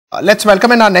Let's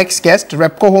welcome in our next guest,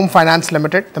 Repco Home Finance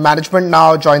Limited. The management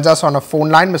now joins us on a phone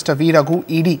line, Mr. V. Raghu,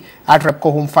 ED at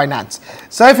Repco Home Finance.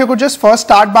 Sir, if you could just first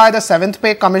start by the 7th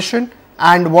pay commission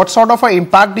and what sort of an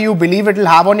impact do you believe it will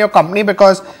have on your company,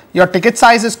 because your ticket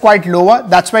size is quite lower.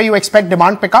 That's where you expect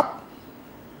demand pickup?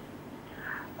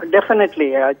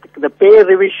 Definitely. I think the pay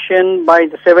revision by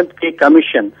the 7th pay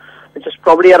commission, which is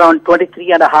probably around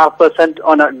 23.5%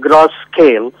 on a gross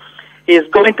scale, is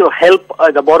going to help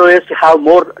the borrowers to have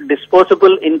more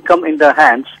disposable income in their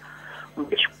hands,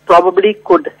 which probably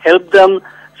could help them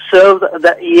serve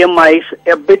the EMIs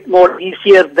a bit more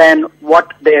easier than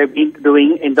what they have been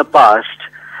doing in the past.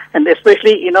 And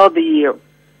especially, the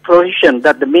provision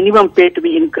that the minimum pay to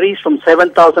be increased from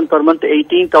 7,000 per month to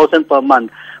 18,000 per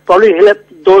month probably help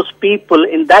those people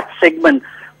in that segment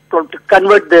to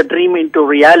convert their dream into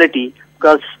reality,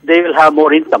 because they will have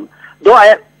more income. Though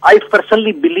I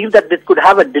personally believe that this could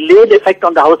have a delayed effect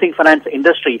on the housing finance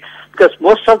industry, because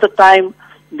most of the time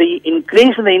the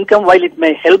increase in the income, while it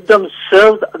may help them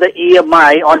serve the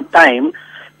EMI on time,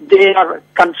 they are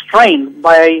constrained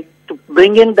by to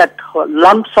bring in that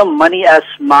lump sum money as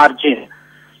margin.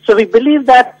 So we believe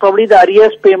that probably the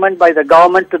arrears payment by the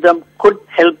government to them could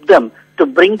help them to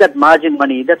bring that margin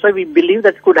money. That's why we believe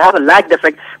that could have a lagged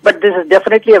effect. But this is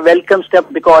definitely a welcome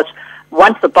step, because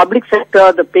once the public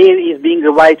sector, the pay is being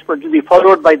revised, it will be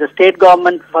followed by the state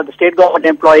government for the state government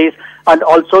employees, and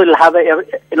also it will have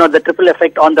the triple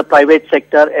effect on the private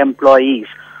sector employees.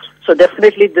 So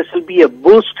definitely this will be a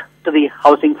boost to the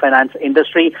housing finance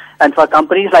industry, and for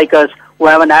companies like us who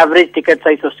have an average ticket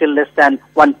size of still less than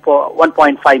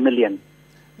 1.5 million.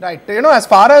 Right. As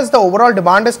far as the overall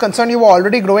demand is concerned, you were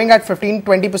already growing at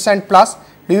 15-20% plus.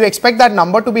 Do you expect that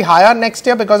number to be higher next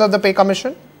year because of the pay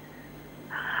commission?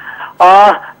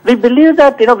 We believe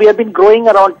that, we have been growing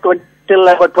around till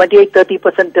about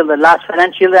 28-30% till the last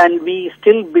financial year, and we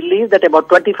still believe that about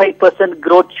 25%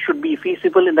 growth should be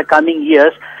feasible in the coming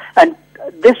years. And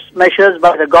this measures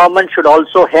by the government should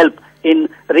also help in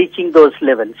reaching those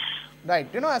levels. Right.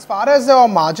 As far as the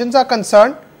margins are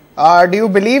concerned, do you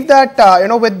believe that,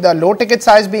 with the low ticket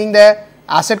size being there,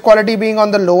 asset quality being on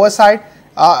the lower side,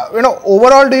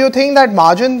 overall, do you think that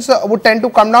margins would tend to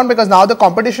come down because now the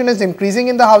competition is increasing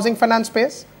in the housing finance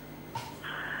space?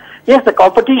 Yes, the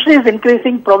competition is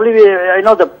increasing. Probably,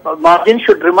 the margin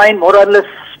should remain more or less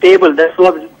stable. That's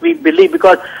what we believe,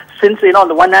 because since, on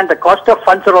the one hand, the cost of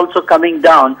funds are also coming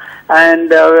down,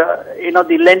 and,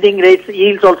 the lending rates,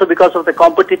 yields also, because of the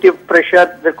competitive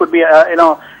pressure, there could be,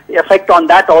 effect on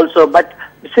that also. But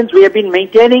since we have been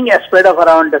maintaining a spread of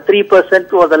around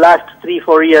 3% over the last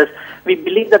 3-4 years, we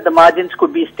believe that the margins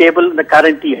could be stable in the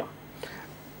current year.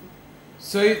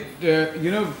 So,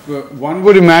 one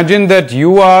would imagine that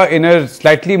you are in a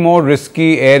slightly more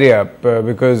risky area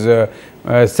because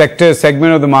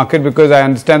segment of the market, because I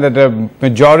understand that the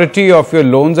majority of your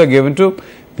loans are given to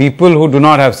people who do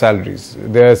not have salaries.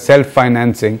 They are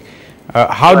self-financing.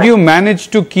 How do you manage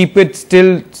to keep it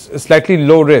still slightly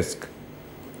low risk?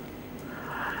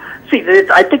 See,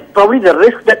 I think probably the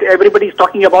risk that everybody is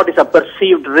talking about is a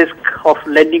perceived risk of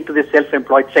lending to the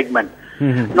self-employed segment.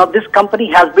 Mm-hmm. Now, this company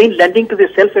has been lending to the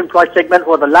self-employed segment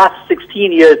for the last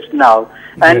 16 years now.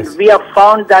 And yes, we have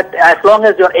found that as long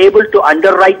as you're able to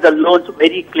underwrite the loans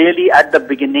very clearly at the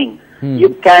beginning, you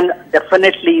can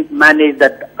definitely manage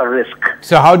that risk.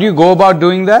 So how do you go about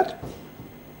doing that?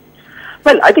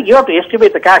 Well, I think you have to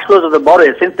estimate the cash flows of the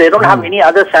borrowers, since they don't have any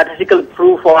other statistical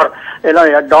proof or,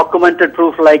 a documented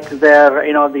proof like their,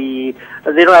 they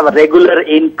don't have a regular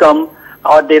income,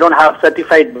 or they don't have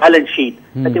certified balance sheet.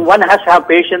 I think one has to have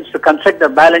patience to construct the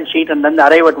balance sheet and then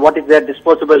arrive at what is their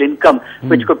disposable income,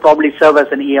 which could probably serve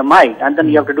as an EMI, and then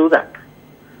you have to do that.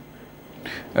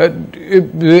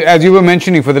 As you were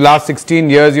mentioning, for the last 16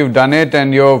 years you've done it,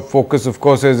 and your focus, of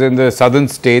course, is in the southern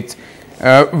states.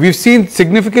 We've seen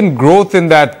significant growth in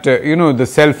that, the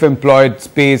self-employed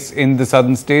space in the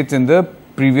southern states in the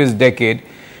previous decade,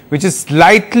 which is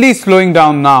slightly slowing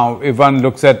down now if one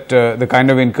looks at the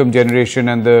kind of income generation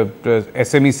and the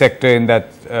SME sector in that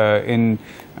in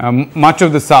much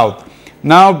of the south.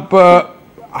 Now,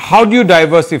 how do you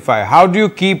diversify? How do you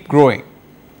keep growing?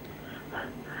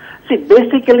 See,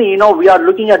 basically, we are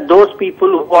looking at those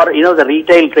people who are, the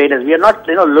retail traders. We are not,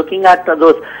 looking at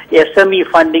those SME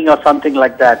funding or something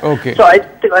like that. Okay. So I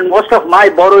think, and most of my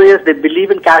borrowers, they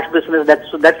believe in cash business.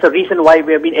 That's the reason why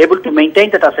we have been able to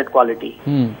maintain that asset quality.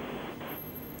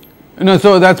 No,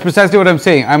 so that's precisely what I'm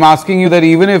saying. I'm asking you that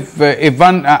even if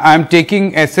I'm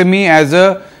taking SME as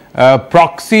a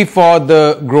proxy for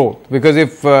the growth, because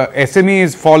if SME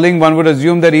is falling, one would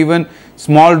assume that even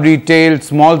small retail,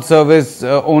 small service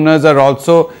owners are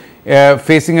also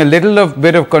facing a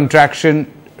bit of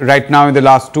contraction right now in the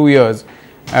last 2 years.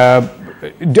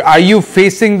 Are you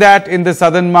facing that in the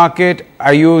southern market?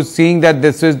 Are you seeing that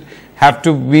this is have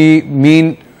to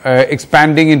mean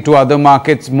expanding into other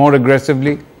markets more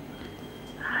aggressively?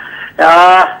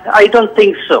 I don't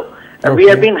think so. Okay. We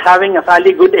have been having a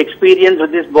fairly good experience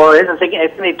with these borrowers.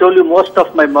 I told you, most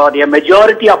of my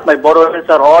majority of my borrowers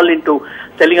are all into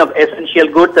selling of essential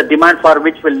goods, the demand for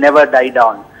which will never die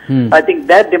down. I think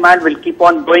that demand will keep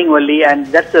on going only, and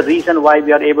that's the reason why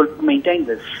we are able to maintain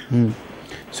this.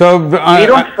 So we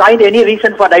don't find any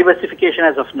reason for diversification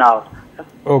as of now.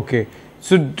 Okay.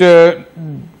 So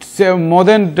say more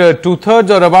than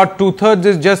 2/3 or about 2/3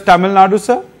 is just Tamil Nadu,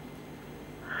 sir?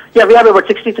 Yeah, we have about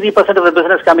 63% of the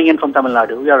business coming in from Tamil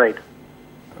Nadu. You are right.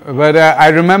 But I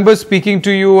remember speaking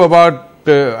to you about,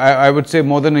 I would say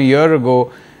more than a year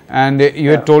ago, and you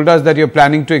had told us that you're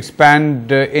planning to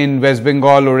expand in West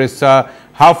Bengal, Orissa.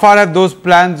 How far have those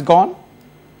plans gone?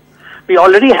 We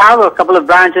already have a couple of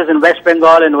branches in West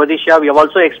Bengal and Odisha. We have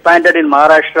also expanded in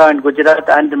Maharashtra and Gujarat,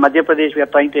 and in Madhya Pradesh we are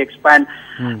trying to expand.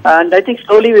 And I think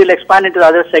slowly we will expand into the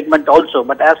other segment also.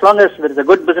 But as long as there is a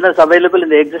good business available in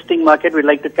the existing market, we'd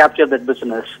like to capture that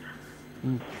business.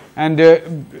 And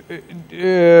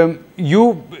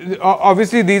you,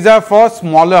 obviously these are for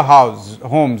smaller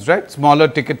homes, right? Smaller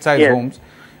ticket size homes.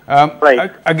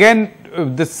 Right. Again,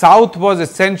 the South was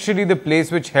essentially the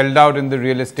place which held out in the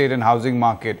real estate and housing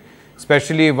market.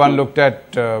 Especially if one looked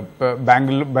at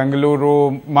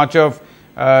Bangalore, much of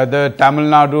the Tamil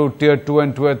Nadu tier 2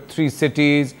 and tier 3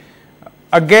 cities.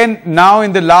 Again, now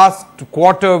in the last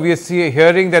quarter, we are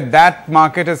hearing that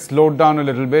market has slowed down a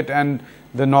little bit, and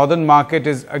the northern market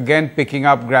is again picking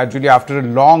up gradually after a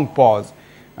long pause.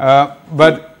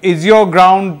 But is your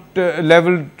ground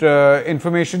level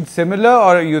information similar,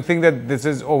 or you think that this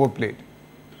is overplayed?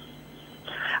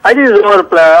 I think it's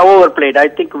overplayed. I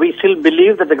think we still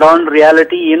believe that the ground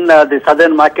reality in the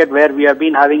southern market, where we have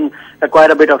been having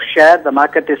quite a bit of share, the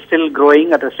market is still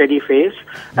growing at a steady pace,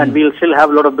 and we'll still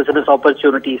have a lot of business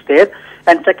opportunities there.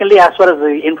 And secondly, as far as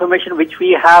the information which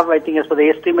we have, I think as per the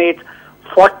estimates,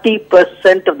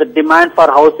 40% of the demand for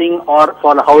housing or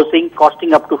for housing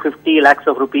costing up to 50 lakhs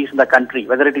of rupees in the country,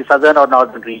 whether it is southern or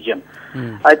northern region.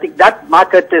 I think that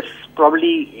market is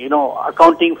probably,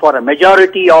 accounting for a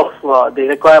majority of the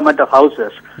requirement of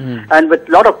houses. And with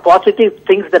a lot of positive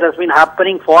things that has been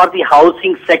happening for the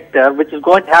housing sector, which is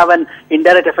going to have an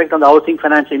indirect effect on the housing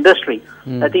finance industry.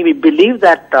 I think we believe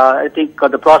that,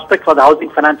 the prospect for the housing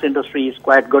finance industry is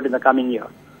quite good in the coming year.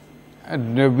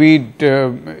 And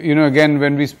again,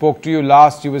 when we spoke to you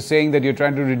last, you were saying that you're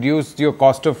trying to reduce your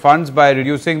cost of funds by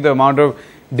reducing the amount of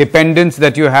dependence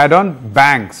that you had on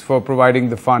banks for providing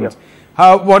the funds.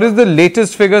 What is the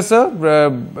latest figure, sir?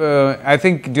 I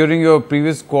think during your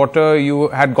previous quarter, you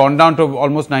had gone down to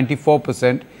almost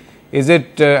 94%.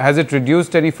 Has it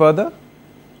reduced any further?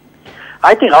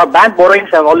 I think our bank borrowings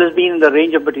have always been in the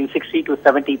range of between 60 to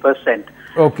 70%.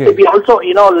 Okay. So we also,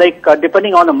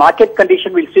 depending on the market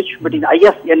condition, we'll switch between, a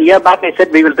year back I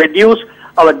said we will reduce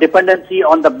our dependency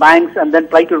on the banks and then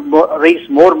try to raise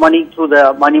more money through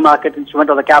the money market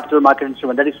instrument or the capital market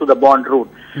instrument, that is through the bond route.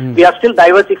 We are still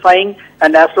diversifying,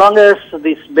 and as long as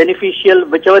this beneficial,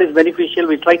 whichever is beneficial,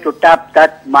 we try to tap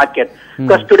that market.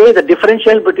 Because today the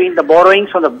differential between the borrowings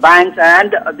from the banks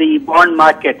and the bond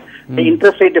market, the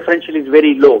interest rate differential is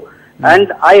very low.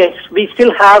 And we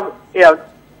still have,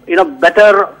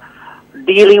 better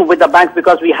dealing with the banks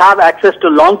because we have access to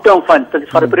long-term funds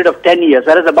for a period of 10 years,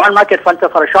 whereas the bond market funds are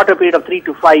for a shorter period of 3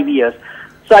 to 5 years.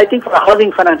 So I think for a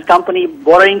housing finance company,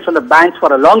 borrowings from the banks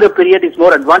for a longer period is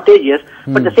more advantageous.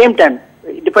 But at the same time,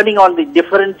 depending on the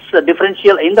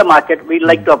differential in the market, we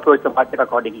like to approach the market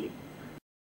accordingly.